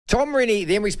Tom Rennie,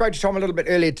 then we spoke to Tom a little bit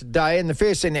earlier today, and the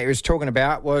first thing that he was talking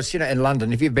about was, in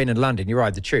London, if you've been in London, you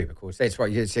ride the tube, of course. That's what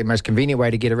it's the most convenient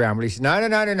way to get around. Well, he said, no.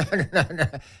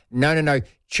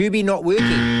 Tubey not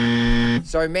working.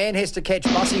 So man has to catch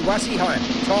bussy-wussy home.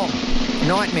 Tom,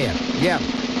 nightmare. Yeah.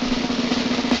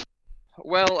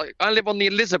 Well, I live on the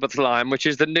Elizabeth line, which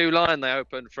is the new line they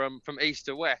opened from east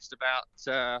to west about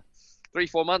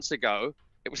 3-4 months ago.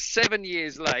 It was 7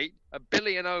 years late, $1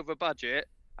 billion over budget,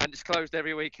 and it's closed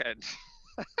every weekend.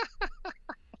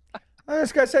 I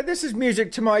was going to say, this is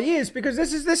music to my ears, because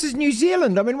this is New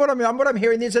Zealand. I mean, what I'm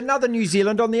hearing, there's another New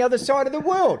Zealand on the other side of the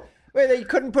world, where they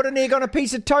couldn't put an egg on a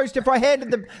piece of toast. If I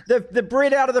handed the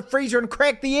bread out of the freezer and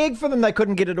cracked the egg for them, they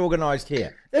couldn't get it organised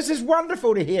here. This is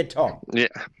wonderful to hear, Tom. Yeah.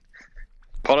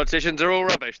 Politicians are all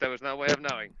rubbish. There was no way of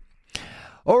knowing.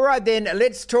 All right, then,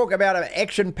 let's talk about an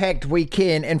action-packed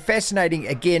weekend. And fascinating,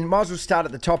 again, might as well start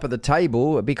at the top of the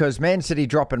table, because Man City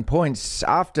dropping points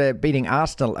after beating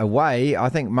Arsenal away. I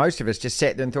think most of us just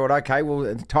sat there and thought, OK, well,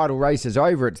 the title race is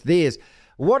over. It's theirs.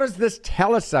 What does this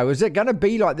tell us, though? Is it going to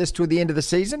be like this till the end of the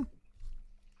season?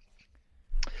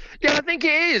 Yeah, I think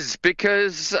it is,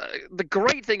 because the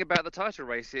great thing about the title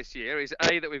race this year is,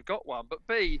 A, that we've got one, but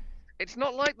B, it's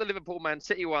not like the Liverpool-Man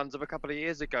City ones of a couple of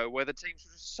years ago where the teams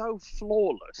were so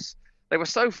flawless. They were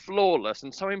so flawless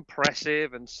and so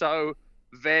impressive and so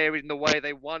varied in the way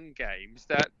they won games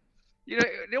that,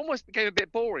 it almost became a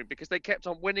bit boring because they kept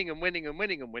on winning and 98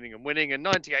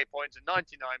 points and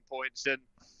 99 points and,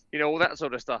 all that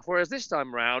sort of stuff. Whereas this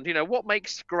time round, what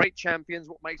makes great champions,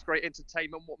 what makes great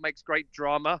entertainment, what makes great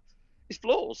drama is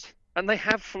flaws. And they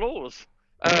have flaws.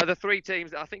 The three teams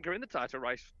that I think are in the title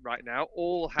race right now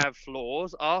all have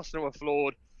flaws. Arsenal are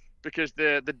flawed because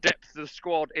the depth of the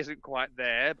squad isn't quite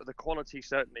there, but the quality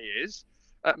certainly is.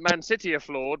 Man City are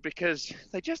flawed because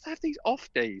they just have these off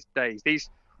days, these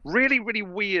really, really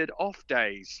weird off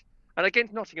days. And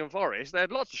against Nottingham Forest, they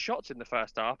had lots of shots in the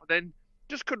first half, but then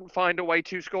just couldn't find a way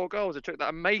to score goals. It took that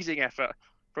amazing effort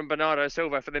from Bernardo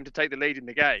Silva for them to take the lead in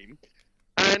the game.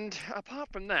 And apart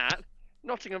from that,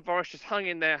 Nottingham Forest just hung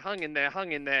in there,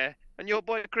 and your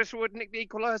boy Chris Wood nicked the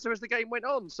equaliser as the game went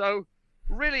on. So,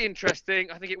 really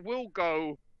interesting. I think it will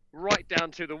go right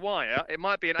down to the wire. It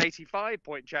might be an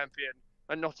 85-point champion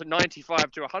and not a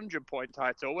 95 to 100-point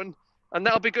title, and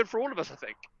that'll be good for all of us, I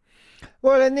think.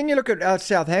 Well, and then you look at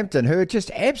Southampton, who are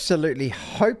just absolutely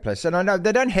hopeless. And I know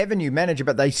they don't have a new manager,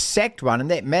 but they sacked one,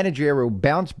 and that managerial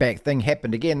bounce-back thing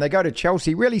happened again. They go to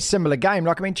Chelsea, really similar game.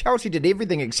 Chelsea did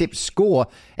everything except score,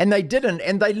 and they didn't,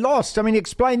 and they lost.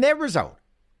 Explain that result.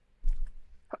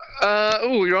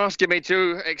 You're asking me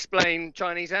to explain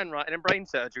Chinese handwriting and brain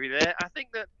surgery there. I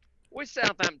think that with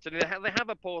Southampton, they have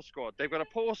a poor squad. They've got a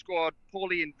poor squad,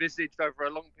 poorly envisaged over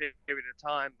a long period of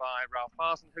time by Ralph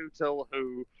Hasenhüttl,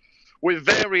 who, with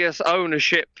various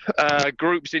ownership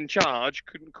groups in charge,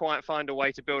 couldn't quite find a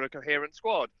way to build a coherent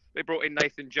squad. They brought in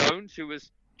Nathan Jones, who was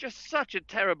just such a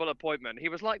terrible appointment. He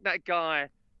was like that guy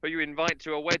who you invite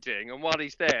to a wedding, and while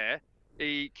he's there,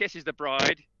 he kisses the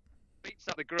bride, beats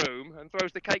up the groom, and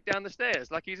throws the cake down the stairs.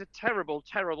 He's a terrible,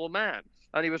 terrible man.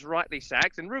 And he was rightly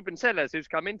sacked. And Ruben Sellers, who's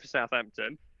come in for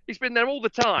Southampton, he's been there all the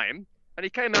time. And he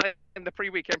came out in the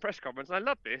pre-weekend press conference, and I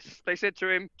love this. They said to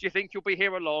him, do you think you'll be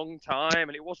here a long time?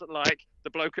 And it wasn't like the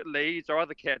bloke at Leeds or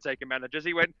other caretaker managers.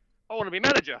 He went, I want to be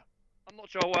manager. I'm not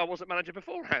sure why I wasn't manager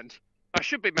beforehand. I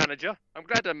should be manager. I'm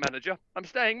glad I'm manager. I'm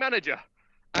staying manager.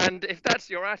 And if that's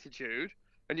your attitude,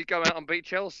 and you go out and beat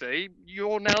Chelsea,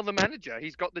 you're now the manager.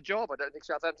 He's got the job. I don't think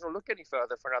Southampton will look any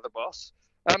further for another boss.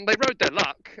 They rode their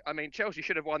luck. Chelsea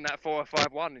should have won that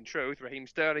 4-5-1 in truth. Raheem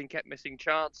Sterling kept missing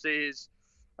chances.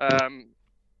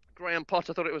 Graham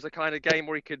Potter thought it was the kind of game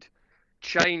where he could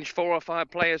change 4 or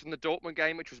 5 players from the Dortmund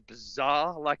game, which was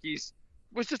bizarre.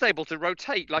 Was just able to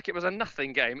rotate like it was a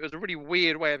nothing game. It was a really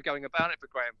weird way of going about it for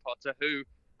Graham Potter, who,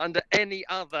 under any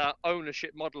other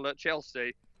ownership model at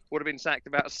Chelsea, would have been sacked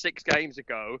about 6 games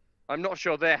ago. I'm not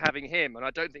sure they're having him, and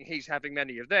I don't think he's having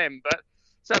many of them. But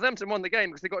Southampton won the game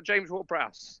because they got James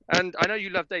Ward-Prowse. And I know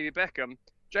you love David Beckham.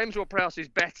 James Ward-Prowse is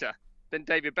better than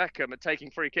David Beckham at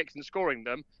taking free kicks and scoring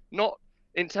them. Not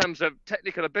in terms of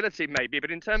technical ability, maybe,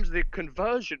 but in terms of the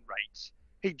conversion rates.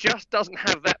 He just doesn't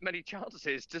have that many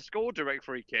chances to score direct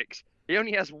free kicks. He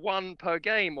only has 1 per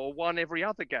game or 1 every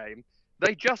other game.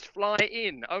 They just fly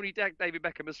in. Only David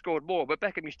Beckham has scored more, but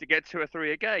Beckham used to get 2 or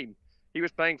 3 a game. He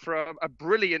was playing for a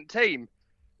brilliant team.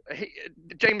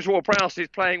 James Ward-Prowse is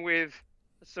playing with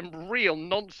some real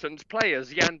nonsense players,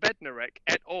 Jan Bednarek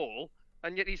et al.,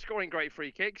 and yet he's scoring great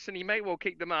free kicks, and he may well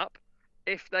keep them up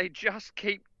if they just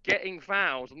keep getting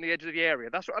fouls on the edge of the area.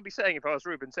 That's what I'd be saying if I was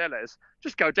Ruben Sellers.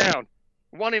 Just go down.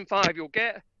 1 in 5 you'll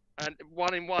get. And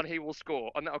 1-in-1 he will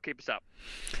score, and that'll keep us up.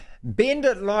 Bend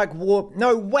it like Ward,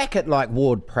 no, whack it like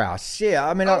Ward Prowse. Yeah,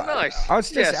 I mean, nice. I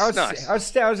was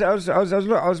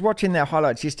watching their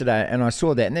highlights yesterday, and I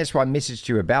saw that, and that's why I messaged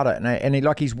you about it.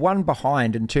 And he's one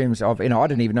behind in terms of, I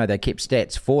didn't even know they kept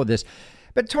stats for this.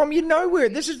 But Tom, you know where,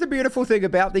 this is the beautiful thing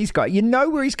about these guys. You know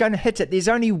where he's going to hit it. There's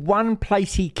only one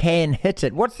place he can hit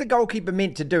it. What's the goalkeeper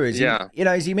meant to do? Is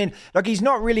he meant, like, he's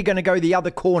not really going to go the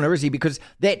other corner, is he? Because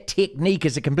that technique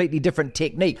is a completely different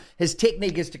technique. His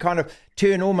technique is to kind of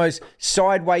turn almost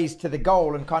sideways to the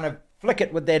goal and kind of flick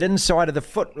it with that inside of the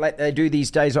foot like they do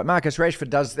these days. Like Marcus Rashford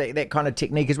does that kind of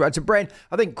technique as well. It's a brand.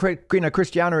 I think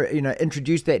Cristiano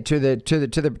introduced that to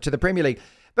the Premier League.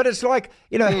 But it's like,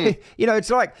 it's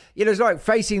like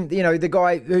facing, the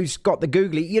guy who's got the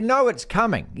googly. You know it's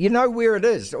coming. You know where it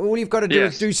is. All you've got to do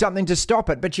is do something to stop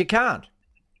it, but you can't.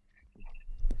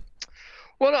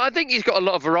 Well, I think he's got a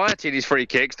lot of variety in his free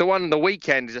kicks. The one on the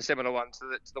weekend is a similar one to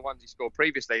the ones he scored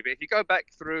previously. But if you go back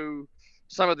through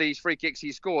some of these free kicks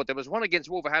he scored, there was one against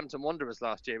Wolverhampton Wanderers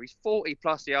last year. He's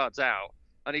 40-plus yards out,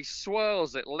 and he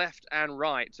swirls it left and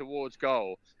right towards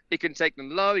goal. He can take them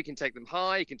low, he can take them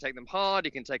high, he can take them hard,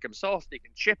 he can take them soft, he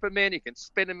can chip them in, he can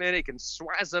spin them in, he can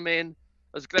swaz them in,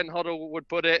 as Glenn Hoddle would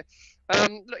put it.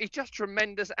 Look, he's just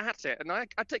tremendous at it. And I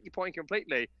take your point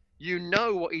completely. You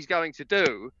know what he's going to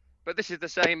do, but this is the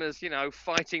same as,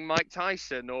 fighting Mike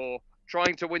Tyson or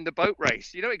trying to win the boat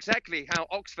race. You know exactly how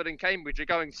Oxford and Cambridge are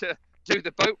going to do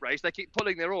the boat race. They keep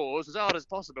pulling their oars as hard as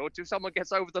possible until someone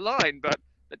gets over the line, but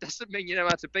that doesn't mean you know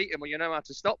how to beat them or you know how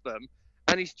to stop them.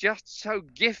 And he's just so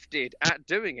gifted at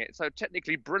doing it, so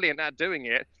technically brilliant at doing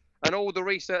it, and all the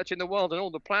research in the world and all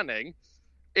the planning.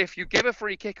 If you give a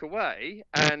free kick away,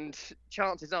 and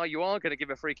chances are you are going to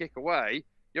give a free kick away,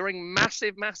 you're in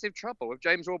massive, massive trouble if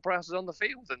James Ward-Prowse is on the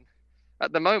field. And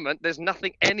at the moment, there's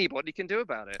nothing anybody can do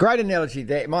about it. Great analogy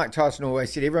there. Mike Tyson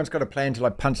always said everyone's got a plan till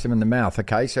I punch them in the mouth,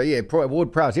 okay? So, yeah,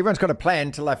 Ward-Prowse, everyone's got a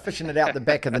plan till they're fishing it out the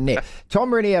back of the net.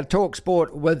 Tom Rennie, our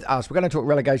talkSPORT with us. We're going to talk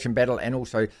relegation battle and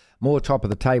also more top of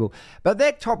the table. But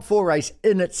that top four race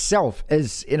in itself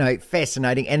is,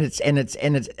 fascinating, and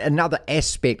it's another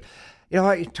aspect.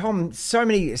 Tom, so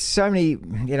many,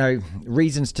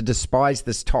 reasons to despise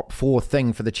this top four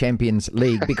thing for the Champions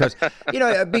League because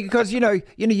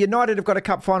United have got a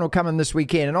cup final coming this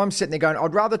weekend, and I'm sitting there going,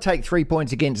 I'd rather take 3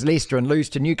 points against Leicester and lose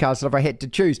to Newcastle if I had to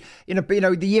choose.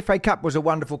 The FA Cup was a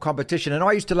wonderful competition, and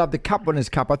I used to love the Cup Winners'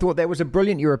 Cup. I thought that was a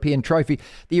brilliant European trophy.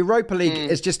 The Europa League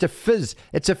is just a fizz.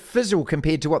 It's a fizzle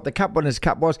compared to what the Cup Winners'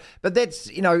 Cup was, but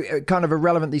that's, kind of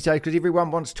irrelevant these days because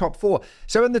everyone wants top four.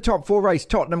 So in the top four race,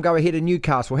 Tottenham go ahead and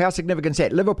Newcastle. How significant is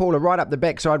that? Liverpool are right up the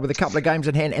backside with a couple of games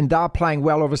in hand, and they're playing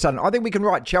well all of a sudden. I think we can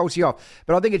write Chelsea off,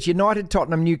 but I think it's United,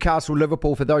 Tottenham, Newcastle,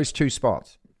 Liverpool for those two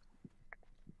spots.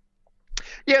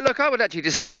 Yeah, look, I would actually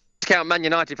discount Man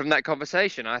United from that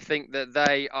conversation. I think that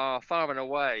they are far and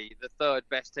away the third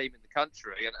best team in the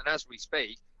country, and as we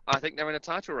speak, I think they're in a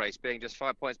title race, being just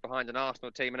 5 points behind an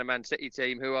Arsenal team and a Man City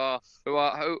team who are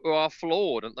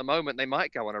flawed at the moment. They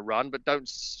might go on a run, but don't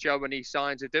show any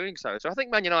signs of doing so. So I think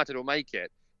Man United will make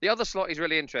it. The other slot is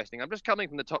really interesting. I'm just coming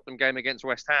from the Tottenham game against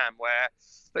West Ham,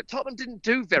 but Tottenham didn't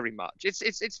do very much.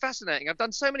 It's fascinating. I've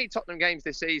done so many Tottenham games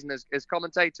this season as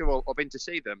commentator or been to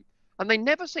see them, and they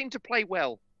never seem to play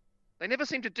well. They never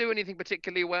seem to do anything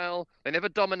particularly well. They never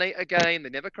dominate a game. They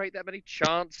never create that many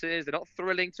chances. They're not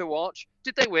thrilling to watch.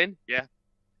 Did they win? Yeah.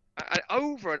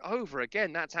 Over and over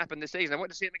again, that's happened this season. I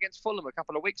went to see them against Fulham a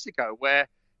couple of weeks ago where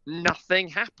nothing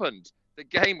happened. The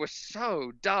game was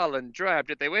so dull and drab.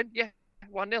 Did they win? Yeah.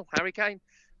 1-0, Harry Kane.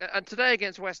 And today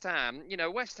against West Ham,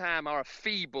 West Ham are a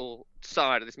feeble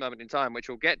side at this moment in time, which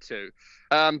we'll get to.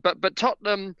 But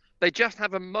Tottenham, they just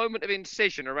have a moment of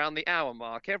incision around the hour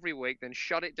mark every week, then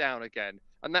shut it down again.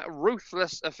 And that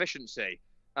ruthless efficiency,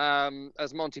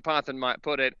 as Monty Python might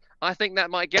put it, I think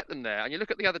that might get them there. And you look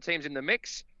at the other teams in the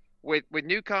mix, with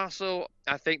Newcastle,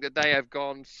 I think that they have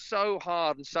gone so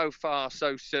hard and so far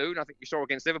so soon. I think you saw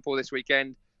against Liverpool this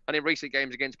weekend, and in recent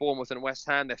games against Bournemouth and West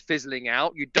Ham, they're fizzling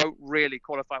out. You don't really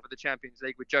qualify for the Champions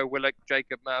League with Joe Willock,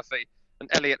 Jacob Murphy, and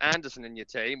Elliot Anderson in your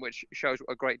team, which shows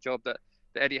what a great job that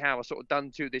Eddie Howe has sort of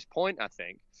done to this point, I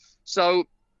think. So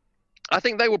I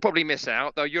think they will probably miss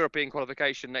out, though European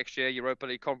qualification next year, Europa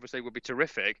League Conference League, would be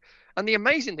terrific. And the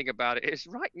amazing thing about it is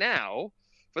right now,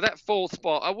 for that fourth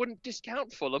spot, I wouldn't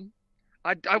discount Fulham.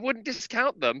 I wouldn't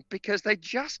discount them because they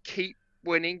just keep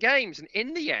winning games. And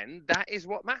in the end, that is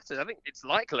what matters. I think it's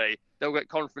likely they'll get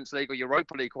Conference League or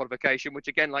Europa League qualification, which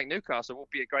again, like Newcastle, will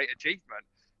be a great achievement.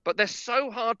 But they're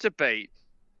so hard to beat.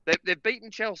 They've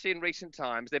beaten Chelsea in recent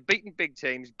times. They've beaten big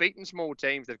teams, beaten small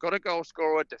teams. They've got a goal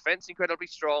scorer, defence incredibly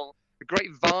strong. a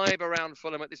great vibe around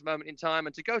Fulham at this moment in time.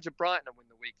 And to go to Brighton and win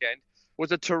the weekend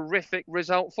was a terrific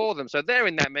result for them. So they're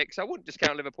in that mix. I wouldn't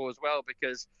discount Liverpool as well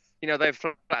because, they've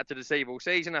flattered to deceive all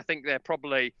season. I think they're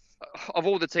probably, of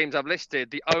all the teams I've listed,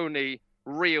 the only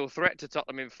real threat to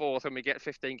Tottenham in fourth when we get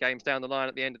 15 games down the line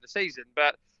at the end of the season.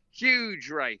 But huge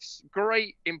race,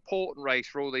 great, important race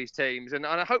for all these teams. And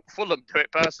I hope Fulham do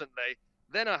it personally.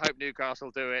 Then I hope Newcastle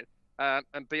do it.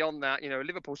 And beyond that,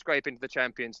 Liverpool scrape into the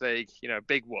Champions League,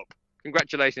 big whoop.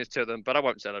 Congratulations to them, but I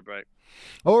won't celebrate.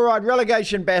 All right,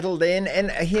 relegation battle then.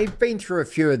 And you've been through a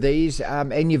few of these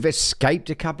and you've escaped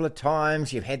a couple of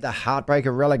times. You've had the heartbreak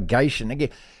of relegation. Again,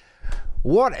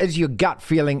 what is your gut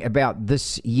feeling about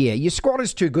this year? Your squad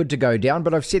is too good to go down,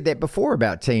 but I've said that before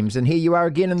about teams. And here you are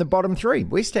again in the bottom three,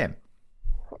 West Ham.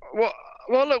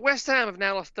 Well, look, West Ham have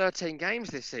now lost 13 games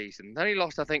this season. They only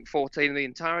lost, I think, 14 in the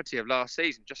entirety of last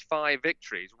season, just 5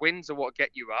 victories. Wins are what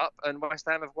get you up, and West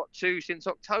Ham have got 2 since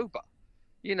October.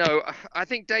 I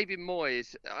think David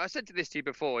Moyes, I said this to you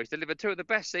before, he's delivered 2 of the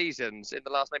best seasons in the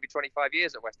last maybe 25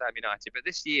 years at West Ham United. But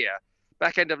this year,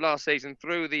 back end of last season,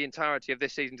 through the entirety of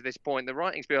this season to this point, the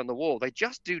writing's been on the wall. They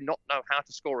just do not know how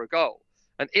to score a goal.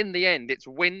 And in the end, it's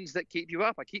wins that keep you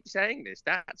up. I keep saying this.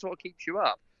 That's what keeps you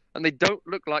up. And they don't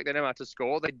look like they know how to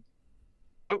score. They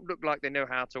don't look like they know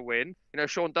how to win.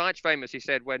 Sean Dyche famously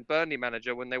said when Burnley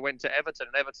manager, when they went to Everton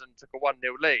and Everton took a 1-0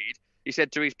 lead, he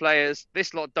said to his players,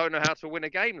 this lot don't know how to win a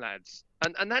game, lads.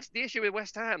 And that's the issue with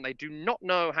West Ham. They do not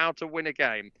know how to win a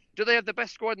game. Do they have the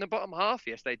best squad in the bottom half?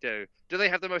 Yes, they do. Do they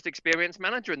have the most experienced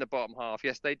manager in the bottom half?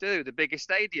 Yes, they do. The biggest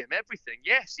stadium, everything.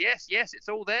 Yes, it's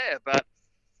all there. But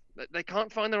they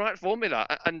can't find the right formula.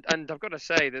 And I've got to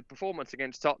say, the performance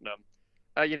against Tottenham,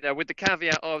 with the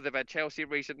caveat of they've had Chelsea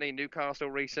recently, Newcastle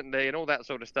recently, and all that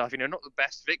sort of stuff, not the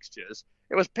best fixtures.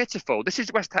 It was pitiful. This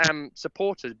is West Ham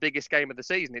supporters' biggest game of the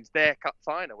season. It's their cup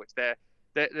final. It's their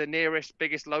nearest,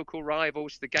 biggest local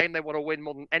rivals, the game they want to win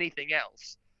more than anything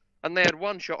else. And they had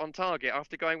one shot on target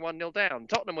after going 1-0 down.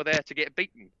 Tottenham were there to get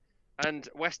beaten, and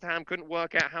West Ham couldn't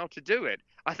work out how to do it.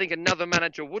 I think another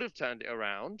manager would have turned it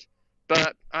around,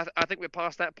 but I think we're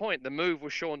past that point. The move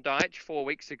was Sean Dyche 4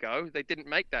 weeks ago. They didn't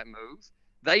make that move.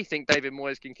 They think David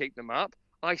Moyes can keep them up.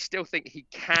 I still think he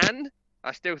can.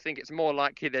 I still think it's more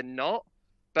likely than not.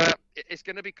 But it's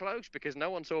going to be close because no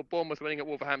one saw Bournemouth winning at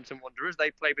Wolverhampton Wanderers.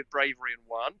 They played with bravery and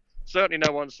won. Certainly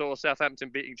no one saw Southampton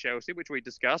beating Chelsea, which we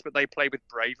discussed, but they played with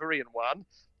bravery and won.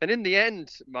 And in the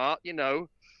end, Mark, a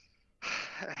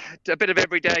bit of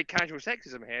everyday casual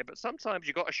sexism here, but sometimes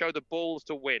you've got to show the balls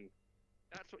to win.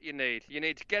 That's what you need. You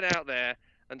need to get out there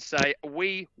and say,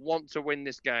 we want to win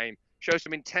this game. Show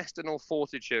some intestinal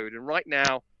fortitude. And right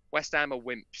now, West Ham are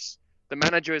wimps. The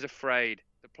manager is afraid.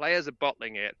 The players are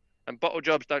bottling it. And bottle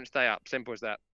jobs don't stay up. Simple as that.